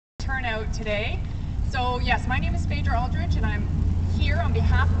turnout today. So yes, my name is Phaedra Aldridge and I'm here on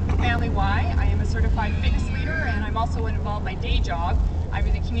behalf of Family Y. I am a certified fitness leader and I'm also involved in my day job. I'm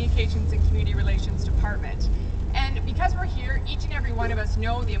in the Communications and Community Relations Department. And because we're here, each and every one of us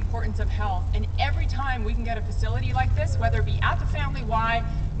know the importance of health. And every time we can get a facility like this, whether it be at the Family Y,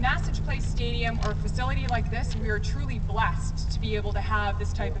 Massage Place Stadium, or a facility like this, we are truly blessed to be able to have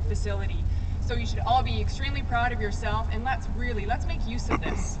this type of facility. So you should all be extremely proud of yourself, and let's make use of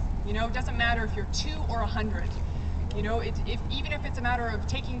this. You know, it doesn't matter if you're 2 or 100. You know, even if it's a matter of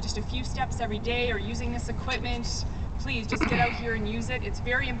taking just a few steps every day or using this equipment, please just get out here and use it. It's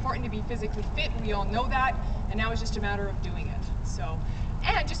very important to be physically fit. We all know that, and now it's just a matter of doing it. So,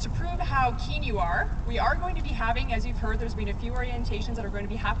 and just to prove how keen you are, we are going to be having, as you've heard, there's been a few orientations that are going to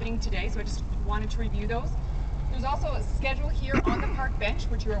be happening today, so I just wanted to review those. There's also a schedule here on the park bench,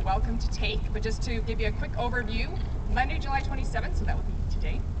 which you are welcome to take, but just to give you a quick overview, Monday, July 27th, so that would be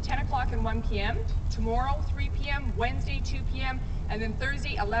today, 10 o'clock and 1 p.m., tomorrow, 3 p.m., Wednesday, 2 p.m., and then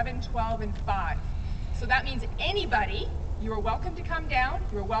Thursday, 11, 12, and 5. So that means anybody, you are welcome to come down,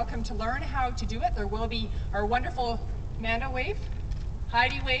 you are welcome to learn how to do it. There will be our wonderful Amanda wave,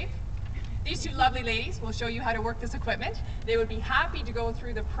 Heidi wave. These two lovely ladies will show you how to work this equipment. They would be happy to go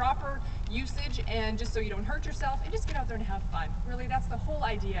through the proper usage and just so you don't hurt yourself and just get out there and have fun. Really, that's the whole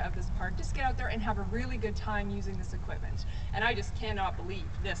idea of this park. Just get out there and have a really good time using this equipment. And I just cannot believe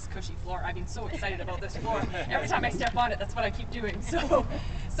this cushy floor. I've been so excited about this floor. Every time I step on it, that's what I keep doing. So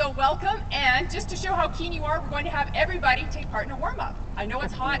welcome, and just to show how keen you are, we're going to have everybody take part in a warm-up. I know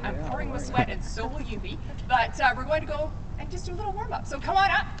it's hot, I'm pouring with sweat, and so will you be, but we're going to go and just do a little warm-up. So come on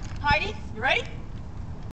up. Heidi, you ready?